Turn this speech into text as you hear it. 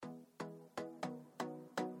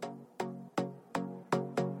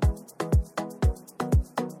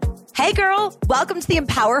Hey girl, welcome to the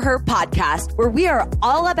Empower Her podcast, where we are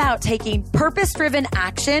all about taking purpose-driven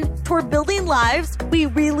action toward building lives we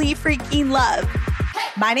really freaking love.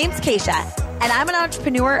 My name's Keisha, and I'm an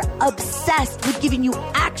entrepreneur obsessed with giving you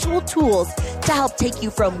actual tools to help take you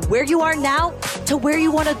from where you are now to where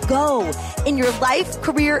you want to go in your life,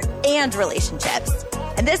 career, and relationships.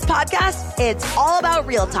 And this podcast, it's all about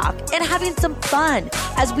real talk and having some fun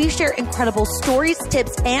as we share incredible stories,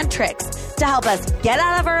 tips, and tricks to help us get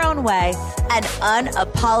out of our own way and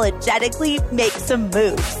unapologetically make some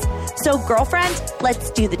moves. So girlfriend,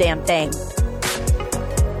 let's do the damn thing.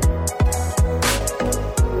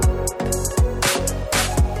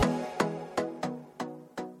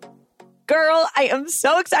 Girl, I am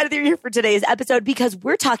so excited that you're here for today's episode because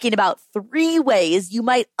we're talking about 3 ways you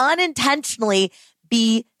might unintentionally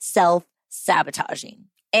be self-sabotaging.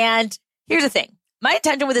 And here's the thing. My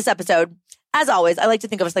intention with this episode, as always, I like to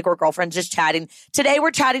think of us like we're girlfriends just chatting. Today,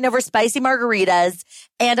 we're chatting over spicy margaritas,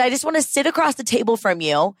 and I just want to sit across the table from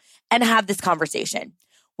you and have this conversation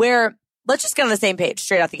where let's just get on the same page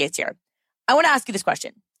straight out the gates here. I want to ask you this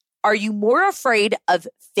question. Are you more afraid of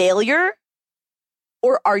failure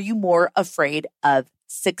or are you more afraid of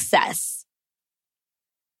success?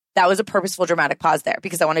 That was a purposeful dramatic pause there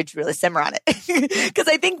because I wanted to really simmer on it. Because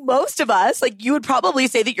I think most of us, like you would probably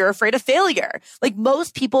say that you're afraid of failure. Like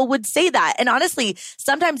most people would say that. And honestly,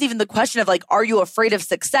 sometimes even the question of like, are you afraid of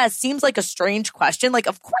success seems like a strange question. Like,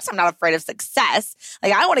 of course I'm not afraid of success.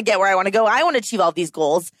 Like I want to get where I want to go. I want to achieve all these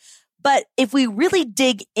goals. But if we really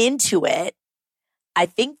dig into it, I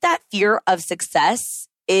think that fear of success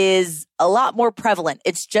is a lot more prevalent.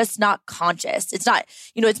 It's just not conscious. It's not,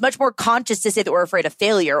 it's much more conscious to say that we're afraid of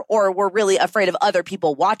failure or we're really afraid of other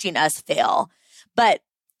people watching us fail. But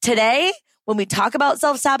today, when we talk about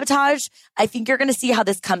self-sabotage, I think you're going to see how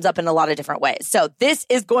this comes up in a lot of different ways. So this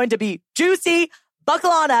is going to be juicy.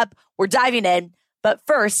 Buckle on up. We're diving in. But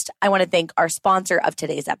first, I want to thank our sponsor of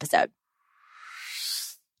today's episode.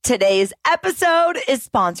 Today's episode is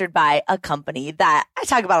sponsored by a company that I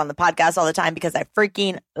talk about on the podcast all the time because I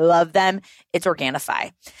freaking love them. It's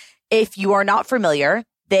Organifi. If you are not familiar,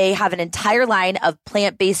 they have an entire line of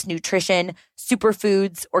plant-based nutrition,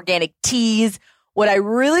 superfoods, organic teas. What I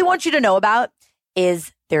really want you to know about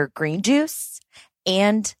is their green juice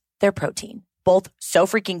and their protein. Both so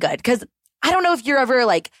freaking good because I don't know if you're ever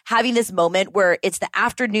like having this moment where it's the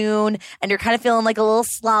afternoon and you're kind of feeling like a little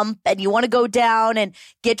slump and you want to go down and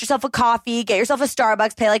get yourself a coffee, get yourself a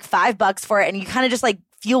Starbucks, pay like $5 for it. And you kind of just like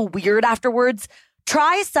feel weird afterwards.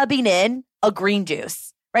 Try subbing in a green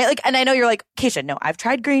juice, right? Like, and I know you're like, Keisha, no, I've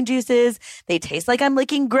tried green juices. They taste like I'm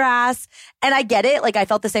licking grass. And I get it. Like I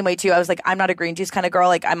felt the same way too. I was like, I'm not a green juice kind of girl.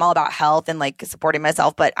 Like I'm all about health and like supporting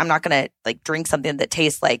myself, but I'm not going to like drink something that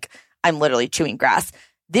tastes like I'm literally chewing grass.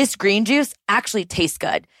 This green juice actually tastes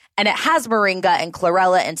good. And it has moringa and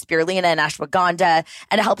chlorella and spirulina and ashwagandha.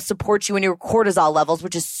 And it helps support you in your cortisol levels,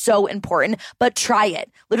 which is so important. But try it.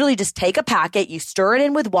 Literally just take a packet, you stir it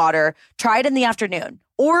in with water, try it in the afternoon.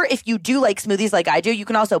 Or if you do like smoothies like I do, you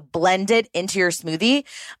can also blend it into your smoothie.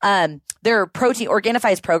 Their protein,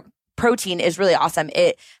 Organifi's protein is really awesome.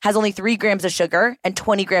 It has only 3 grams of sugar and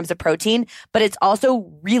 20 grams of protein, but it's also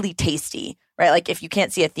really tasty. Right? Like if you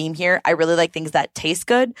can't see a theme here, I really like things that taste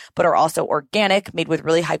good, but are also organic, made with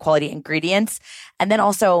really high quality ingredients. And then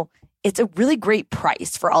also it's a really great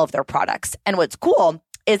price for all of their products. And what's cool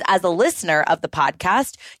is as a listener of the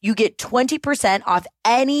podcast, you get 20% off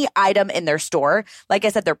any item in their store. Like I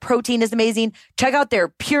said, their protein is amazing. Check out their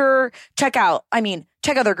pure, check out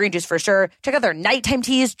their green juice for sure. Check out their nighttime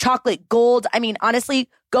teas, chocolate gold. I mean, honestly,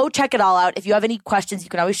 go check it all out. If you have any questions, you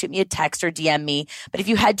can always shoot me a text or DM me. But if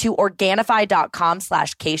you head to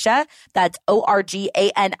Organifi.com/Keisha, that's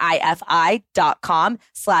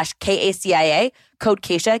ORGANIFI.com/KACIA, code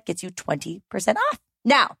Keisha gets you 20% off.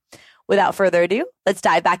 Now, without further ado, let's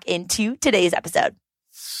dive back into today's episode.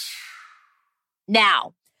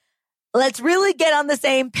 Now, let's really get on the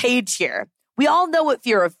same page here. We all know what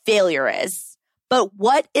fear of failure is, but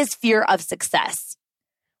what is fear of success?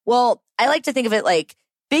 Well, I like to think of it like,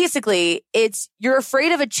 basically, it's you're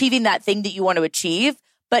afraid of achieving that thing that you want to achieve,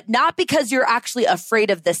 but not because you're actually afraid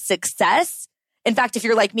of the success. In fact, if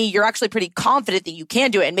you're like me, you're actually pretty confident that you can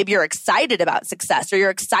do it. And maybe you're excited about success or you're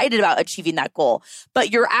excited about achieving that goal, but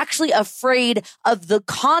you're actually afraid of the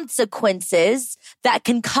consequences that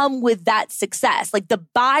can come with that success, like the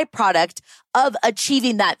byproduct of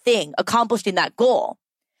achieving that thing, accomplishing that goal.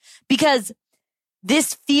 Because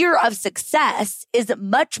this fear of success is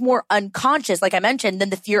much more unconscious, like I mentioned,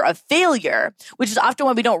 than the fear of failure, which is often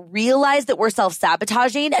when we don't realize that we're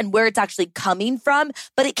self-sabotaging and where it's actually coming from,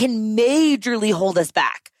 but it can majorly hold us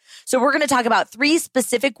back. So we're going to talk about 3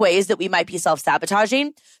 specific ways that we might be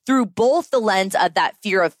self-sabotaging through both the lens of that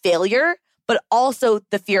fear of failure, but also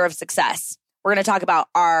the fear of success. We're going to talk about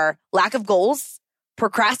our lack of goals,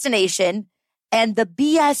 procrastination, and the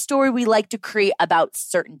BS story we like to create about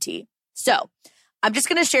certainty. So I'm just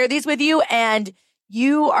going to share these with you, and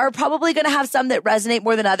you are probably going to have some that resonate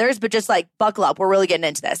more than others, but just like buckle up. We're really getting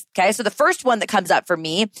into this. Okay. So the first one that comes up for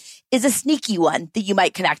me is a sneaky one that you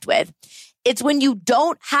might connect with. It's when you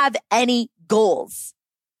don't have any goals.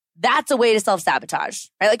 That's a way to self-sabotage,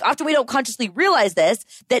 right? Like often we don't consciously realize this,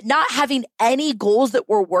 that not having any goals that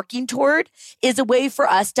we're working toward is a way for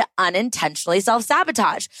us to unintentionally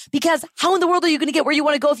self-sabotage. Because how in the world are you going to get where you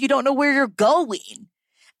want to go if you don't know where you're going?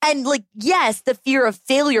 And like, yes, the fear of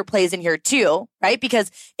failure plays in here too, right? Because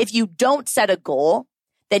if you don't set a goal,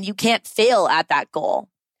 then you can't fail at that goal.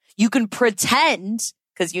 You can pretend,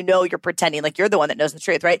 because you know you're pretending like you're the one that knows the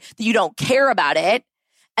truth, right? That you don't care about it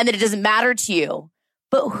and that it doesn't matter to you.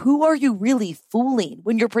 But who are you really fooling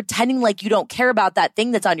when you're pretending like you don't care about that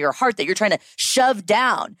thing that's on your heart that you're trying to shove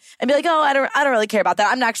down and be like, oh, I don't really care about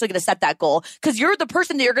that. I'm not actually going to set that goal, because you're the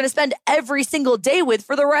person that you're going to spend every single day with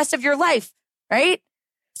for the rest of your life, right?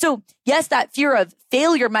 So yes, that fear of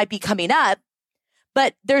failure might be coming up,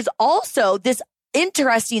 but there's also this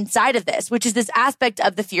interesting side of this, which is this aspect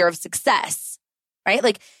of the fear of success, right?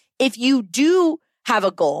 Like if you do have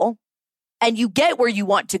a goal and you get where you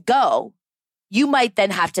want to go, you might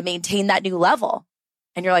then have to maintain that new level.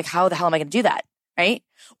 And you're like, how the hell am I going to do that? Right?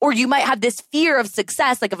 Or you might have this fear of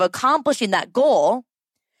success, like of accomplishing that goal,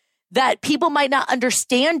 that people might not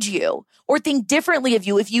understand you or think differently of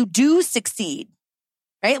you if you do succeed.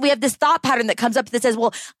 Right? We have this thought pattern that comes up that says,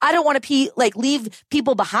 well, I don't want to leave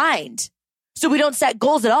people behind. So we don't set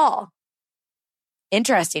goals at all.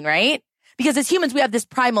 Interesting, right? Because as humans, we have this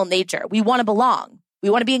primal nature. We want to belong.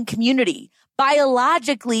 We want to be in community.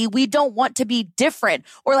 Biologically, we don't want to be different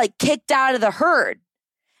or like kicked out of the herd.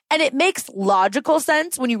 And it makes logical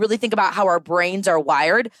sense when you really think about how our brains are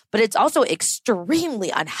wired, but it's also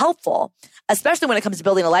extremely unhelpful, especially when it comes to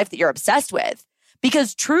building a life that you're obsessed with.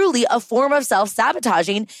 Because truly a form of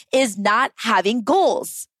self-sabotaging is not having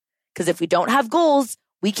goals. Because if we don't have goals,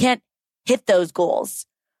 we can't hit those goals,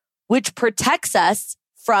 which protects us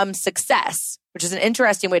from success, which is an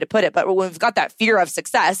interesting way to put it. But when we've got that fear of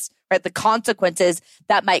success, right, the consequences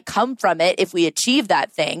that might come from it if we achieve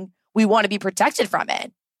that thing, we want to be protected from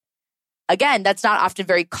it. Again, that's not often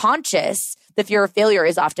very conscious. The fear of failure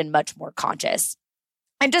is often much more conscious.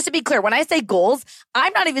 And just to be clear, when I say goals,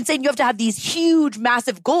 I'm not even saying you have to have these huge,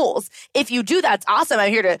 massive goals. If you do, that's awesome.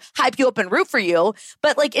 I'm here to hype you up and root for you.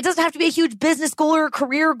 But like, it doesn't have to be a huge business goal or a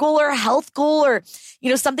career goal or a health goal or,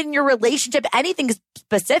 something in your relationship, anything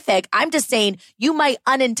specific. I'm just saying you might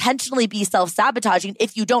unintentionally be self-sabotaging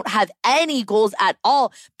if you don't have any goals at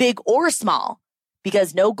all, big or small,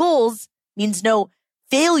 because no goals means no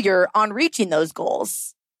failure on reaching those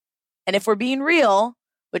goals. And if we're being real,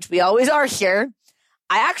 which we always are here,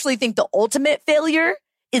 I actually think the ultimate failure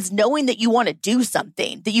is knowing that you want to do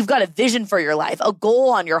something, that you've got a vision for your life, a goal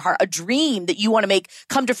on your heart, a dream that you want to make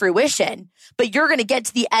come to fruition. But you're going to get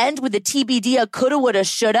to the end with a TBD, a coulda, woulda,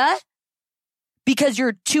 shoulda, because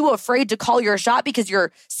you're too afraid to call your shot because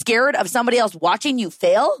you're scared of somebody else watching you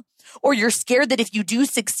fail, or you're scared that if you do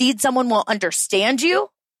succeed, someone won't understand you.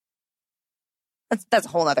 That's a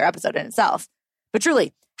whole other episode in itself. But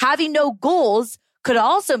truly, having no goals could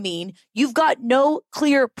also mean you've got no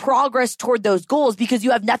clear progress toward those goals because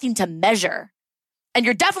you have nothing to measure. And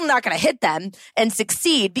you're definitely not going to hit them and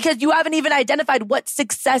succeed because you haven't even identified what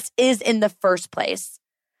success is in the first place.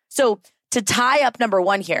 So to tie up number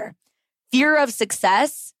 1 here, fear of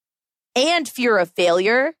success and fear of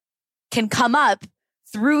failure can come up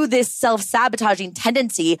through this self-sabotaging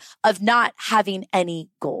tendency of not having any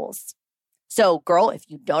goals. So girl, if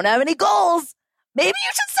you don't have any goals, maybe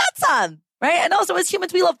you should set some. Right? And also as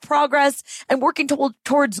humans, we love progress, and working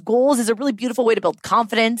towards goals is a really beautiful way to build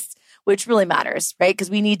confidence, which really matters, right? Because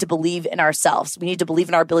we need to believe in ourselves. We need to believe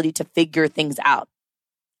in our ability to figure things out.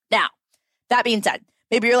 Now, that being said,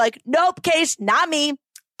 maybe you're like, nope, Keish, not me.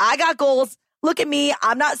 I got goals. Look at me.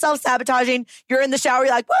 I'm not self-sabotaging. You're in the shower.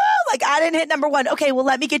 You're like, whoa, like I didn't hit number 1. Okay, well,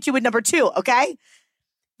 let me get you with number 2, okay?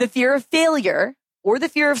 The fear of failure or the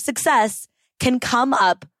fear of success can come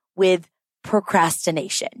up with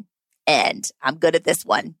procrastination. And I'm good at this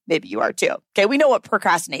one. Maybe you are too. Okay. We know what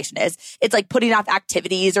procrastination is. It's like putting off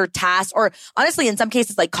activities or tasks, or honestly, in some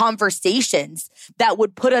cases, like conversations that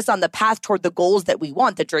would put us on the path toward the goals that we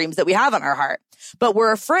want, the dreams that we have on our heart. But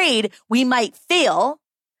we're afraid we might fail,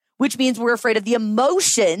 which means we're afraid of the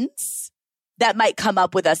emotions that might come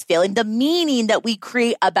up with us failing, the meaning that we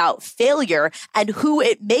create about failure and who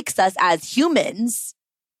it makes us as humans.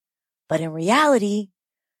 But in reality,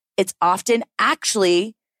 it's often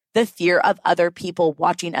actually the fear of other people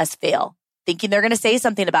watching us fail, thinking they're going to say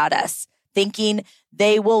something about us, thinking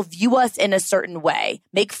they will view us in a certain way,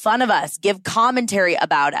 make fun of us, give commentary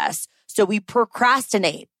about us. So we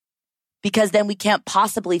procrastinate because then we can't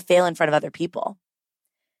possibly fail in front of other people.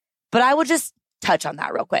 But I will just touch on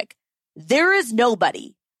that real quick. There is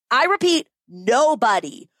nobody, I repeat,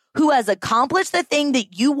 nobody who has accomplished the thing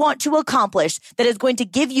that you want to accomplish that is going to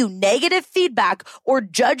give you negative feedback or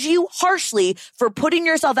judge you harshly for putting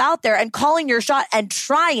yourself out there and calling your shot and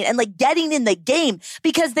trying and like getting in the game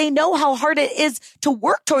because they know how hard it is to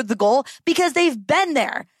work toward the goal because they've been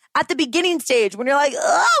there at the beginning stage when you're like,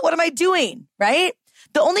 oh, what am I doing? Right?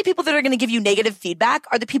 The only people that are going to give you negative feedback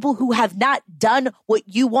are the people who have not done what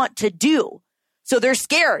you want to do. So they're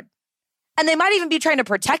scared. And they might even be trying to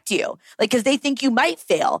protect you, like, because they think you might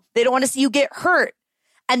fail. They don't want to see you get hurt.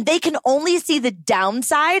 And they can only see the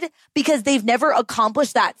downside because they've never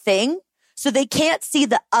accomplished that thing. So they can't see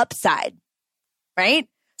the upside, right?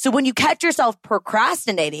 So when you catch yourself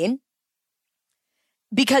procrastinating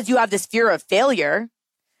because you have this fear of failure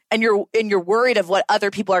and you're worried of what other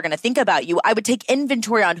people are going to think about you, I would take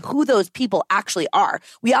inventory on who those people actually are.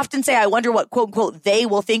 We often say, I wonder what quote unquote they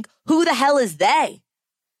will think. Who the hell is they?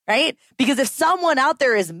 Right? Because if someone out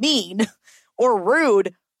there is mean or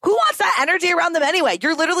rude, who wants that energy around them anyway?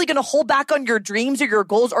 You're literally going to hold back on your dreams or your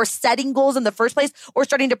goals or setting goals in the first place or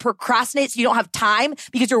starting to procrastinate so you don't have time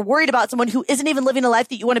because you're worried about someone who isn't even living a life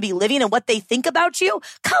that you want to be living and what they think about you.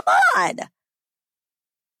 Come on.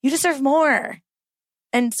 You deserve more.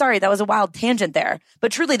 And sorry, that was a wild tangent there.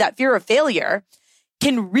 But truly, that fear of failure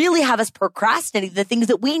can really have us procrastinating the things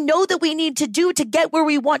that we know that we need to do to get where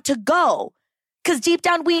we want to go. Because deep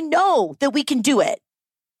down, we know that we can do it.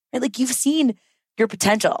 Right? Like you've seen your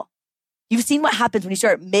potential. You've seen what happens when you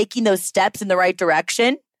start making those steps in the right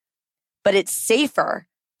direction, but it's safer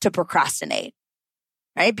to procrastinate,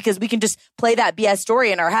 right? Because we can just play that BS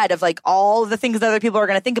story in our head of like all the things that other people are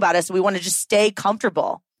going to think about us. So we want to just stay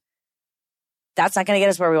comfortable. That's not going to get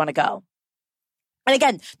us where we want to go. And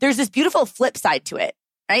again, there's this beautiful flip side to it,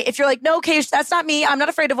 right? If you're like, no, Keish, that's not me. I'm not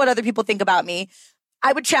afraid of what other people think about me.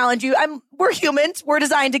 I would challenge you. We're humans. We're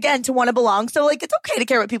designed again to want to belong. So like, it's okay to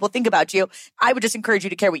care what people think about you. I would just encourage you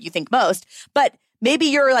to care what you think most. But maybe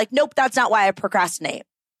you're like, nope, that's not why I procrastinate.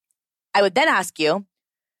 I would then ask you,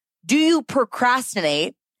 do you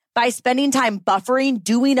procrastinate by spending time buffering,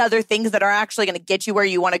 doing other things that are actually going to get you where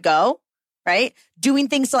you want to go? Right? Doing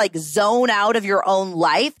things to like zone out of your own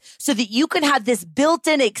life so that you can have this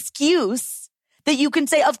built-in excuse that you can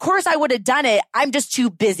say, of course I would have done it. I'm just too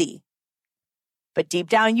busy. But deep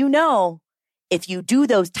down, you know, if you do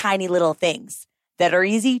those tiny little things that are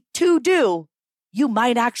easy to do, you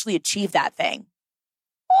might actually achieve that thing.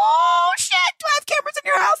 Oh, shit. Do I have cameras in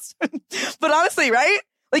your house? But honestly, right?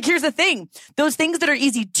 Like, here's the thing. Those things that are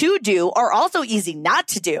easy to do are also easy not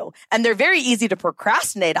to do. And they're very easy to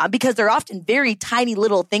procrastinate on because they're often very tiny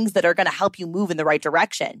little things that are going to help you move in the right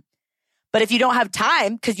direction. But if you don't have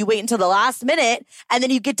time because you wait until the last minute and then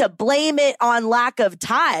you get to blame it on lack of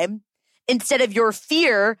time, instead of your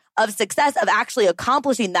fear of success of actually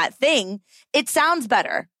accomplishing that thing, it sounds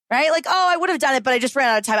better, right? Like, oh, I would have done it, but I just ran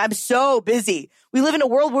out of time. I'm so busy. We live in a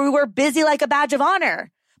world where we're busy like a badge of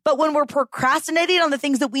honor. But when we're procrastinating on the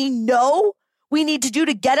things that we know we need to do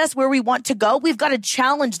to get us where we want to go, we've got to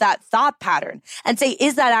challenge that thought pattern and say,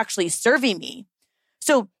 is that actually serving me?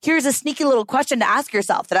 So here's a sneaky little question to ask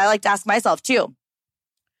yourself that I like to ask myself too.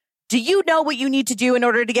 Do you know what you need to do in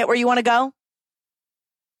order to get where you want to go?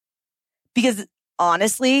 Because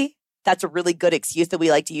honestly, that's a really good excuse that we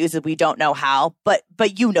like to use if we don't know how, but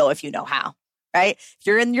you know if you know how, right? If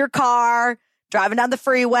you're in your car, driving down the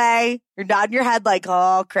freeway, you're nodding your head like,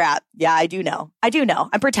 oh crap. Yeah, I do know.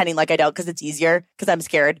 I'm pretending like I don't because it's easier because I'm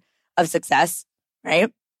scared of success, right?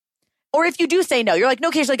 Or if you do say no, you're like,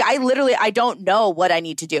 no, Keish, like I don't know what I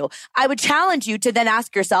need to do. I would challenge you to then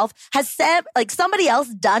ask yourself, has somebody else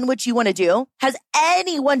done what you want to do? Has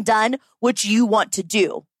anyone done what you want to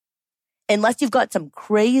do? Unless you've got some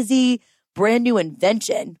crazy brand new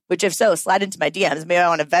invention, which if so, slide into my DMs. Maybe I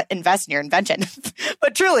want to invest in your invention.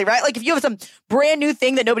 But truly, right? Like if you have some brand new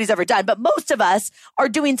thing that nobody's ever done, but most of us are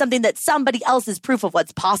doing something that somebody else is proof of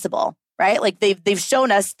what's possible, right? Like they've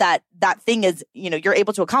shown us that that thing is, you're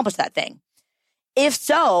able to accomplish that thing. If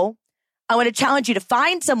so, I want to challenge you to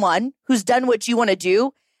find someone who's done what you want to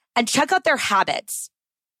do and check out their habits,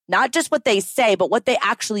 not just what they say, but what they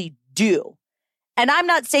actually do. And I'm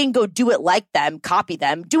not saying go do it like them, copy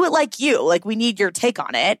them, do it like you. Like we need your take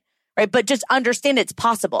on it, right? But just understand it's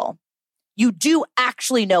possible. You do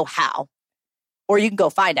actually know how, or you can go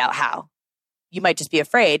find out how. You might just be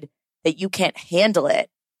afraid that you can't handle it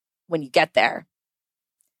when you get there.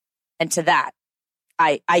 And to that,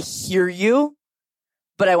 I hear you,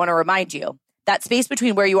 but I want to remind you that space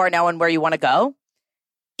between where you are now and where you want to go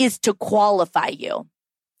is to qualify you.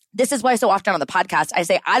 This is why so often on the podcast, I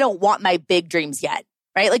say, I don't want my big dreams yet,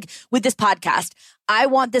 right? Like with this podcast, I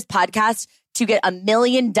want this podcast to get 1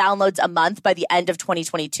 million downloads a month by the end of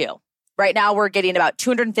 2022. Right now, we're getting about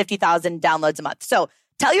 250,000 downloads a month. So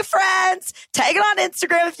tell your friends, tag it on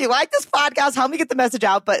Instagram if you like this podcast, help me get the message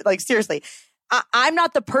out. But like, seriously, I'm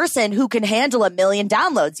not the person who can handle 1 million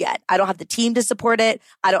downloads yet. I don't have the team to support it.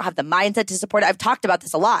 I don't have the mindset to support it. I've talked about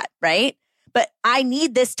this a lot, right? But I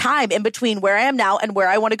need this time in between where I am now and where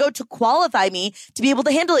I want to go to qualify me to be able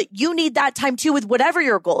to handle it. You need that time too with whatever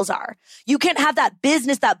your goals are. You can't have that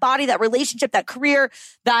business, that body, that relationship, that career,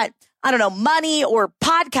 that, I don't know, money or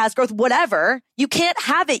podcast growth, whatever. You can't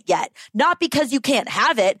have it yet. Not because you can't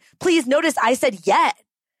have it. Please notice I said yet,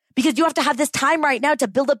 because you have to have this time right now to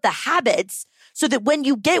build up the habits so that when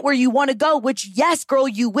you get where you want to go, which yes, girl,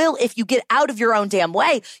 you will, if you get out of your own damn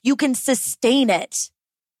way, you can sustain it.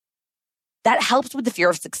 That helps with the fear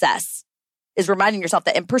of success, is reminding yourself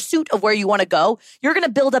that in pursuit of where you want to go, you're going to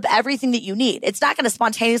build up everything that you need. It's not going to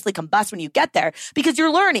spontaneously combust when you get there because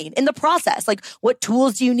you're learning in the process. Like, what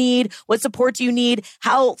tools do you need? What support do you need?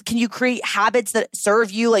 How can you create habits that serve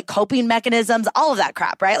you, like coping mechanisms, all of that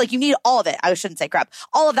crap, right? Like, you need all of it. I shouldn't say crap.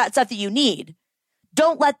 All of that stuff that you need.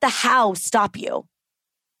 Don't let the how stop you.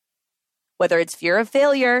 Whether it's fear of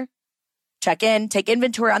failure, check in, take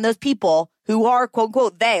inventory on those people who are quote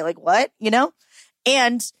unquote they, like what, you know?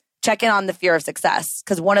 And check in on the fear of success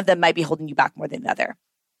because one of them might be holding you back more than the other.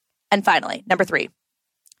 And finally, number 3,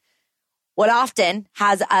 what often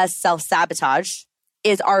has us self-sabotage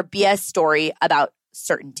is our BS story about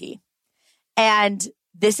certainty. And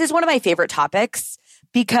this is one of my favorite topics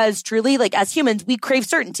because truly, like as humans, we crave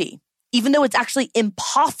certainty, even though it's actually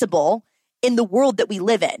impossible in the world that we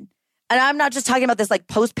live in. And I'm not just talking about this like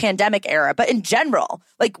post-pandemic era, but in general,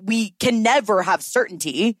 like we can never have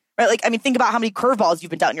certainty, right? Like, I mean, think about how many curveballs you've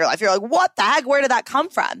been dealt in your life. You're like, what the heck? Where did that come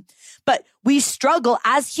from? But we struggle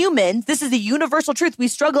as humans. This is the universal truth. We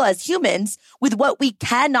struggle as humans with what we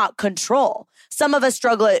cannot control. Some of us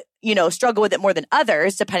struggle with it more than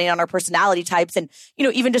others, depending on our personality types and,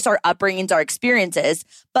 even just our upbringings, our experiences.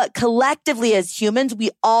 But collectively as humans, we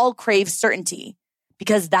all crave certainty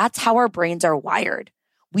because that's how our brains are wired.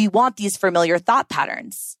 We want these familiar thought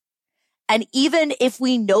patterns. And even if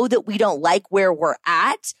we know that we don't like where we're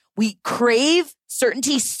at, we crave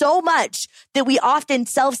certainty so much that we often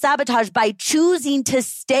self-sabotage by choosing to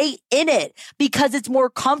stay in it because it's more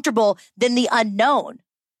comfortable than the unknown.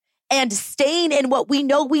 And staying in what we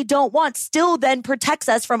know we don't want still then protects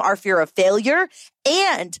us from our fear of failure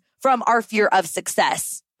and from our fear of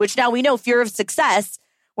success, which now we know fear of success.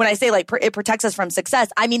 When I say like it protects us from success,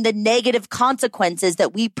 I mean the negative consequences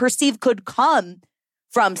that we perceive could come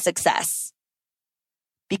from success.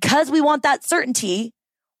 Because we want that certainty,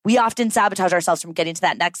 we often sabotage ourselves from getting to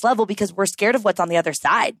that next level because we're scared of what's on the other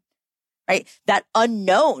side, right? That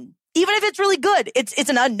unknown, even if it's really good, it's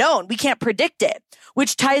an unknown. We can't predict it,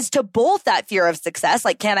 which ties to both that fear of success,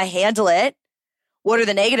 like can I handle it? What are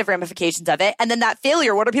the negative ramifications of it? And then that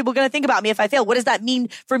failure, what are people going to think about me if I fail? What does that mean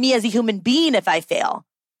for me as a human being if I fail?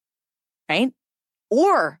 Right?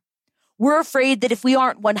 Or we're afraid that if we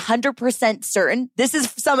aren't 100% certain, this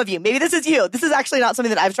is some of you, maybe this is you. This is actually not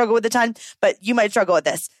something that I've struggled with a ton, but you might struggle with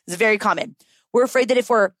this. It's very common. We're afraid that if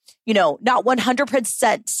we're, not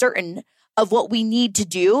 100% certain of what we need to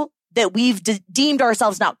do, that we've deemed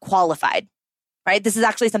ourselves not qualified, right? This is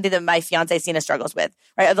actually something that my fiance Sina struggles with,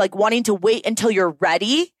 right? Of like wanting to wait until you're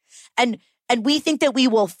ready. And we think that we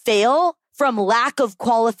will fail from lack of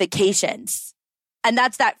qualifications. And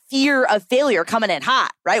that's that fear of failure coming in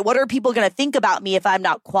hot, right? What are people going to think about me if I'm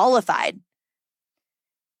not qualified?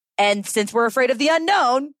 And since we're afraid of the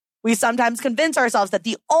unknown, we sometimes convince ourselves that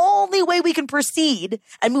the only way we can proceed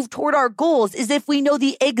and move toward our goals is if we know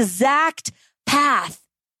the exact path,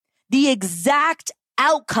 the exact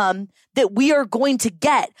outcome that we are going to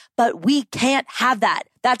get. But we can't have that.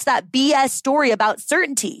 That's that BS story about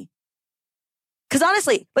certainty. Because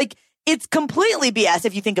honestly, like, it's completely BS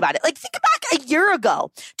if you think about it. Like, think back a year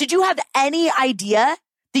ago. Did you have any idea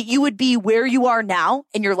that you would be where you are now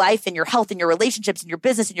in your life, in your health, in your relationships, in your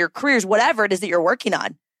business, in your careers, whatever it is that you're working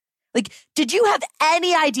on? Like, did you have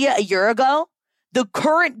any idea a year ago the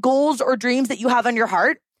current goals or dreams that you have on your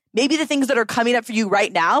heart? Maybe the things that are coming up for you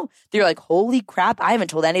right now, that you're like, holy crap, I haven't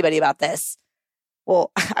told anybody about this. Well,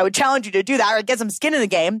 I would challenge you to do that or get some skin in the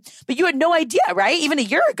game. But you had no idea, right? Even a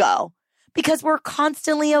year ago, because we're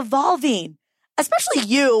constantly evolving, especially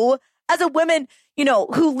you as a woman,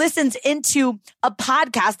 who listens into a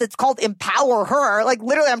podcast that's called Empower Her. Like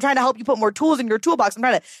literally, I'm trying to help you put more tools in your toolbox. I'm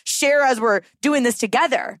trying to share as we're doing this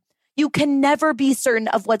together. You can never be certain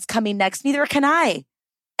of what's coming next. Neither can I.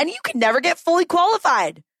 And you can never get fully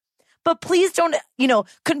qualified. But please don't,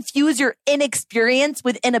 confuse your inexperience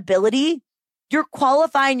with inability. You're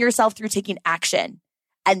qualifying yourself through taking action.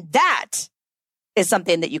 And that is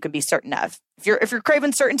something that you can be certain of. If you're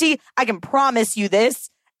craving certainty, I can promise you this,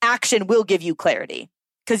 action will give you clarity.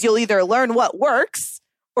 Because you'll either learn what works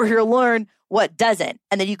or you'll learn what doesn't.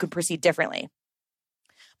 And then you can proceed differently.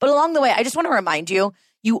 But along the way, I just want to remind you,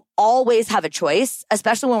 you always have a choice,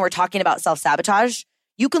 especially when we're talking about self-sabotage.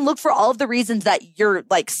 You can look for all of the reasons that you're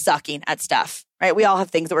like sucking at stuff, right? We all have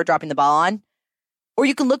things that we're dropping the ball on. Or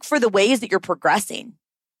you can look for the ways that you're progressing,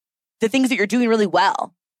 the things that you're doing really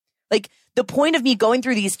well. Like the point of me going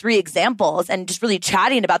through these 3 examples and just really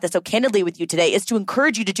chatting about this so candidly with you today is to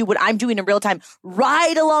encourage you to do what I'm doing in real time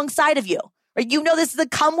right alongside of you. Right? This is a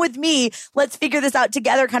come with me, let's figure this out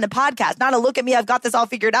together kind of podcast, not a look at me, I've got this all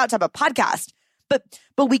figured out type of podcast. But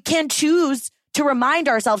we can choose to remind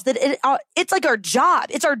ourselves that it's like our job.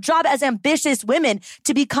 It's our job as ambitious women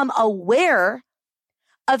to become aware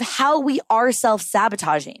of how we are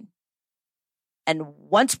self-sabotaging. And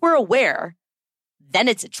once we're aware, then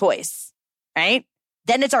it's a choice, right?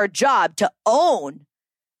 Then it's our job to own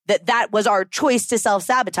that was our choice to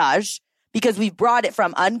self-sabotage because we've brought it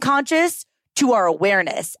from unconscious to our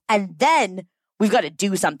awareness. And then we've got to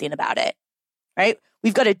do something about it, right?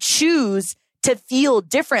 We've got to choose to feel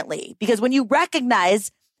differently, because when you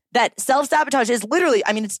recognize that self-sabotage is literally,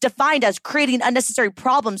 it's defined as creating unnecessary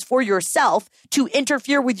problems for yourself to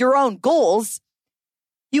interfere with your own goals,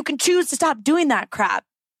 you can choose to stop doing that crap.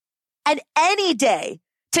 And any day,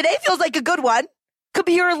 today feels like a good one, could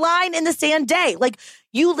be your line in the sand day. Like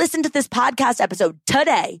you listened to this podcast episode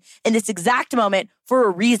today in this exact moment for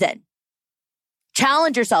a reason.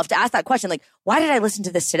 Challenge yourself to ask that question. Like, why did I listen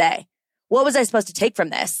to this today? What was I supposed to take from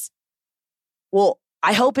this? Well,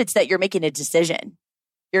 I hope it's that you're making a decision.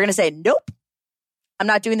 You're going to say, nope, I'm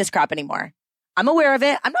not doing this crap anymore. I'm aware of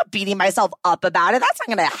it. I'm not beating myself up about it. That's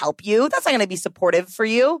not going to help you. That's not going to be supportive for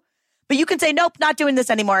you. But you can say, nope, not doing this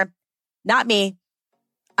anymore. Not me.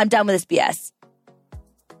 I'm done with this BS.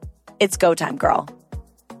 It's go time, girl.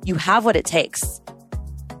 You have what it takes.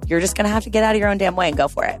 You're just going to have to get out of your own damn way and go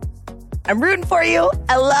for it. I'm rooting for you.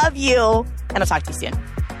 I love you. And I'll talk to you soon.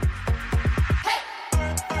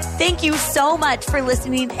 Thank you so much for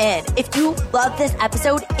listening in. If you love this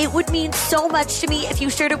episode, it would mean so much to me if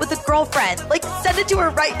you shared it with a girlfriend. Like, send it to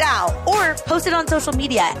her right now or post it on social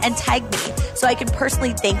media and tag me so I can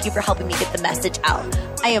personally thank you for helping me get the message out.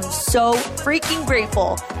 I am so freaking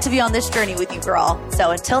grateful to be on this journey with you, girl.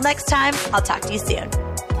 So until next time, I'll talk to you soon.